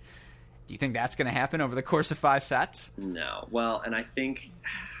winners. But do you think that's going to happen over the course of 5 sets? No. Well, and I think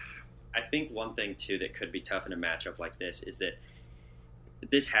one thing too that could be tough in a matchup like this is that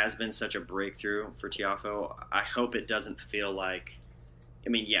this has been such a breakthrough for Tiafoe. I hope it doesn't feel like. I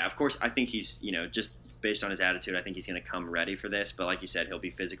mean, yeah, of course, I think he's, just based on his attitude, I think he's going to come ready for this. But like you said, he'll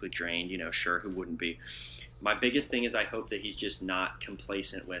be physically drained. Sure, who wouldn't be? My biggest thing is I hope that he's just not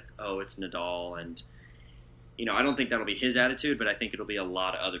complacent with, oh, it's Nadal. And, I don't think that'll be his attitude, but I think it'll be a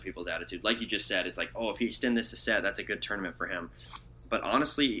lot of other people's attitude. Like you just said, it's like, oh, if he extend this a set, that's a good tournament for him. But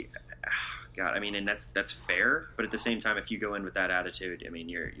honestly, God, I mean, and that's fair. But at the same time, if you go in with that attitude, I mean,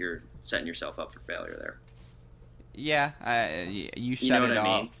 you're setting yourself up for failure there. Yeah, you said it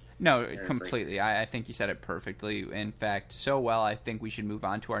all. No, yeah, completely. I think you said it perfectly. In fact, so well, I think we should move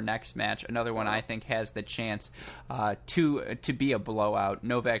on to our next match. Another one I think has the chance to be a blowout.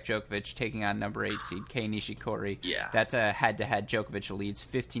 Novak Djokovic taking on number 8 seed Kei Nishikori. Yeah. That's a head-to-head. Djokovic leads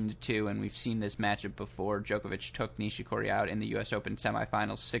 15-2, and we've seen this matchup before. Djokovic took Nishikori out in the U.S. Open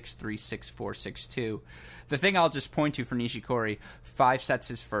semifinals 6-3, 6-4, 6-2. The thing I'll just point to for Nishikori, 5 sets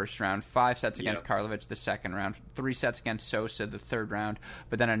his first round, 5 sets against Karlovic the second round, 3 sets against Sosa the third round,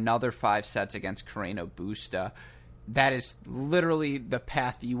 but then another 5 sets against Carreño Busta. That is literally the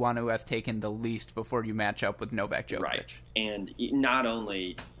path you want to have taken the least before you match up with Novak Djokovic. Right. And not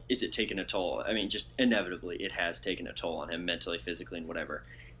only is it taking a toll, I mean, just inevitably it has taken a toll on him mentally, physically, and whatever.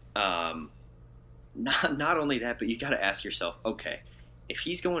 Not only that, but you got to ask yourself, okay, if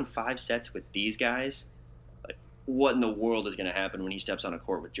he's going 5 sets with these guys, what in the world is going to happen when he steps on a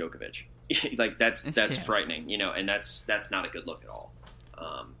court with Djokovic? Like that's frightening, and that's not a good look at all.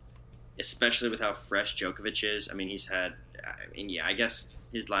 Especially with how fresh Djokovic is. I mean, I guess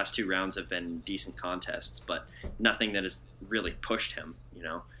his last 2 rounds have been decent contests, but nothing that has really pushed him,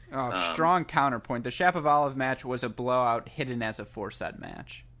 Strong counterpoint. The Shapovalov match was a blowout hidden as a 4-set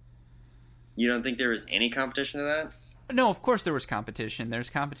match. You don't think there was any competition to that? No, of course there was competition. There's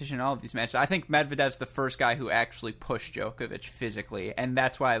competition in all of these matches. I think Medvedev's the first guy who actually pushed Djokovic physically, and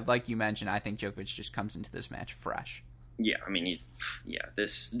that's why, like you mentioned, I think Djokovic just comes into this match fresh. Yeah, I mean,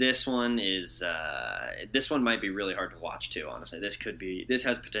 this one might be really hard to watch too, honestly. This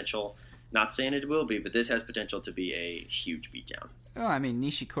has potential, not saying it will be, but this has potential to be a huge beatdown. Oh, I mean,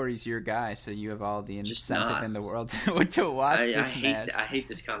 Nishikori's your guy, so you have all the incentive in the world to watch this match. I hate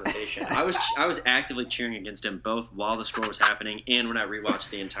this conversation. I was actively cheering against him both while the score was happening and when I rewatched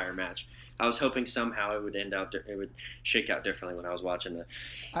the entire match. I was hoping somehow it would shake out differently when I was watching the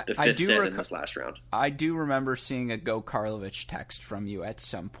 5th set in this last round. I do remember seeing a Go Karlovic text from you at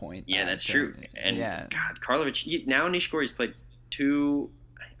some point. Yeah, that's true. And God, Karlovic, now Nishikori's played 2,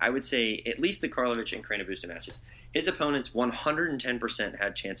 I would say at least the Karlovic and Carreño Busta matches. His opponents 110%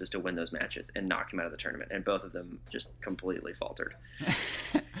 had chances to win those matches and knock him out of the tournament, and both of them just completely faltered.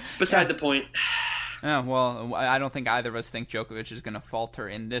 Beside the point. Oh, well, I don't think either of us think Djokovic is going to falter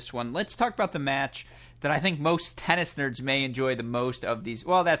in this one. Let's talk about the match that I think most tennis nerds may enjoy the most of these.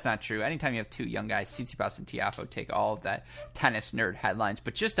 Well, that's not true. Anytime you have 2 young guys, Tsitsipas and Tiafoe take all of that tennis nerd headlines.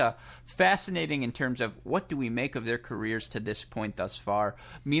 But just fascinating in terms of what do we make of their careers to this point thus far.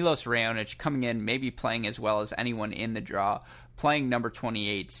 Milos Raonic coming in, maybe playing as well as anyone in the draw, playing number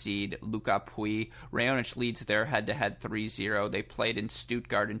 28 seed Luca Pouille. Raonic leads their head-to-head 3-0. They played in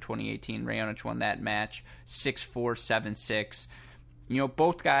Stuttgart in 2018. Raonic won that match 6-4, 7-6.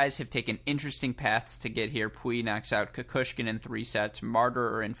 Both guys have taken interesting paths to get here. Pouille knocks out Kukushkin in 3 sets,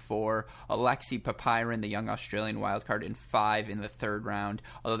 Martyr in 4, Alexei Papirin, the young Australian wildcard, in 5 in the 3rd round,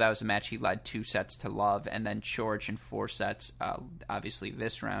 although that was a match he led 2 sets to love, and then Coric in 4 sets, obviously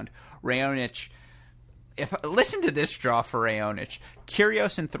this round. Raonic, listen to this draw for Raonic.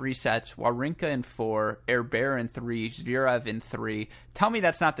 Kyrgios in 3 sets, Wawrinka in 4, Herbert in 3, Zverev in 3. Tell me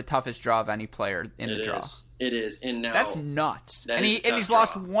that's not the toughest draw of any player in the draw. It is. And now that's nuts. And he's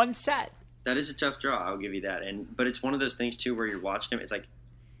lost 1 set. That is a tough draw, I'll give you that. But it's one of those things too where you're watching him, it's like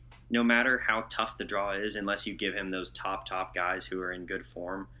no matter how tough the draw is, unless you give him those top guys who are in good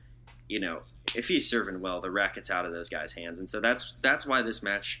form, if he's serving well, the racket's out of those guys' hands. And so that's why this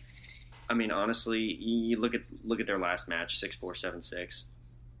match, I mean, honestly, you look at their last match, 6-4, 7-6.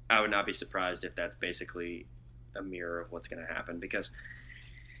 I would not be surprised if that's basically a mirror of what's going to happen, because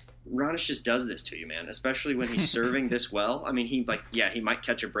Raonic just does this to you, man, especially when he's serving this well. I mean, he might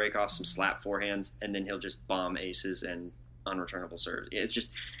catch a break off some slap forehands, and then he'll just bomb aces and unreturnable serves. It's just,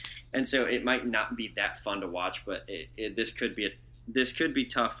 and so it might not be that fun to watch, but this could be this could be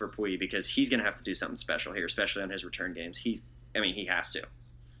tough for Pouille because he's going to have to do something special here, especially on his return games. He has to.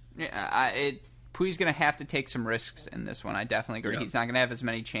 Yeah, Pouille's going to have to take some risks in this one. I definitely agree. Yeah. He's not going to have as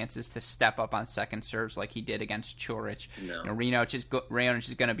many chances to step up on second serves like he did against Coric. No. Raonic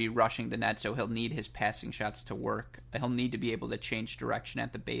is going to be rushing the net, so he'll need his passing shots to work. He'll need to be able to change direction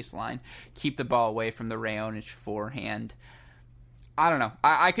at the baseline, keep the ball away from the Raonic forehand. I don't know.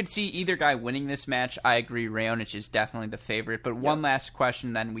 I could see either guy winning this match. I agree Raonic is definitely the favorite. But one last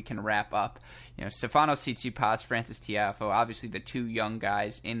question, then we can wrap up. Stefanos Tsitsipas, Frances Tiafoe, obviously the two young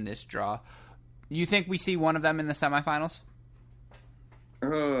guys in this draw. You think we see one of them in the semifinals?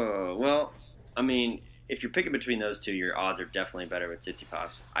 Oh, well, I mean, if you're picking between those two, your odds are definitely better with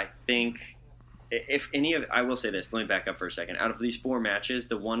Tsitsipas. I think I will say this, let me back up for a second. Out of these 4 matches,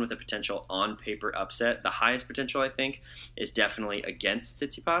 the one with a potential on-paper upset, the highest potential, I think, is definitely against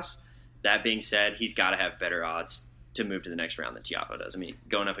Tsitsipas. That being said, he's got to have better odds to move to the next round than Tiafoe does. I mean,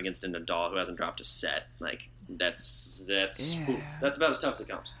 going up against a Nadal who hasn't dropped a set, that's about as tough as it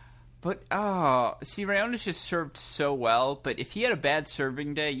comes. But, Raonic has served so well, but if he had a bad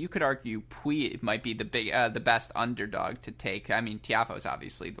serving day, you could argue Pouille might be the best underdog to take. I mean, Tiafoe is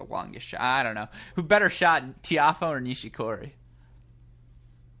obviously the longest shot. I don't know. Who better shot, Tiafoe or Nishikori?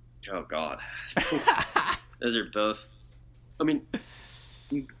 Oh, God. Those are both... I mean,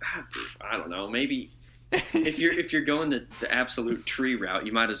 I don't know. Maybe if you're going the absolute tree route,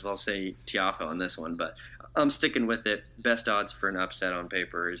 you might as well say Tiafoe on this one, but... I'm sticking with it. Best odds for an upset on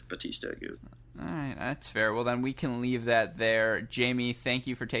paper is Bautista Agut. All right, that's fair. Well, then we can leave that there. Jamie, thank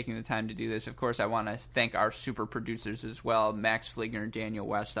you for taking the time to do this. Of course, I want to thank our super producers as well, Max Fligner and Daniel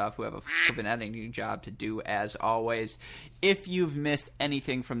Westhoff, who have an editing job to do as always. If you've missed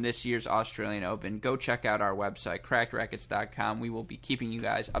anything from this year's Australian Open, go check out our website, crackedrackets.com. We will be keeping you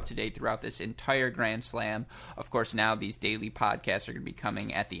guys up to date throughout this entire Grand Slam. Of course, now these daily podcasts are going to be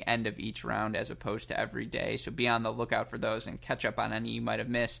coming at the end of each round as opposed to every day, so be on the lookout for those and catch up on any you might have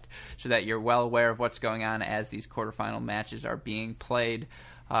missed so that you're well aware of what's going on as these quarterfinal matches are being played.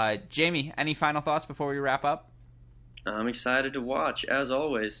 Jamie, any final thoughts before we wrap up? I'm excited to watch, as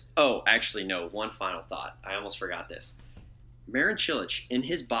always. Oh, actually, no, one final thought. I almost forgot this. Marin Cilic, in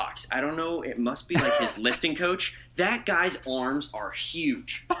his box, I don't know, it must be like his lifting coach. That guy's arms are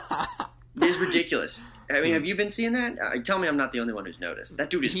huge. It is ridiculous. I mean, have you been seeing that? Tell me I'm not the only one who's noticed. That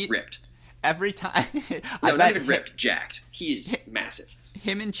dude is ripped. Every time. No, not even ripped, jacked. He's massive.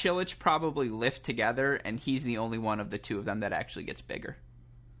 Him and Cilic probably lift together, and he's the only one of the two of them that actually gets bigger.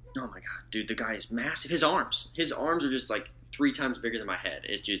 Oh my god, dude, the guy is massive. His arms are just like 3 times bigger than my head.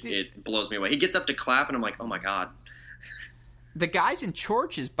 It blows me away. He gets up to clap, and I'm like, oh my god. The guys in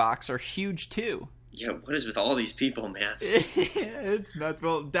Corich's box are huge too. Yeah, what is with all these people, man? It's nuts.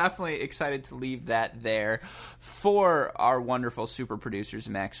 Well, definitely excited to leave that there. For our wonderful super producers,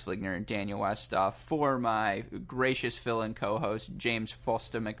 Max Fligner and Daniel Westhoff, for my gracious fill-in co-host, James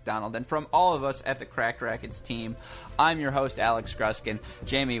Foster McDonald, and from all of us at the Cracked Racquets team, I'm your host, Alex Gruskin.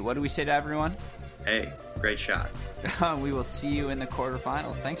 Jamie, what do we say to everyone? Hey, great shot. We will see you in the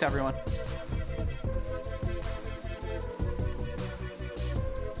quarterfinals. Thanks, everyone.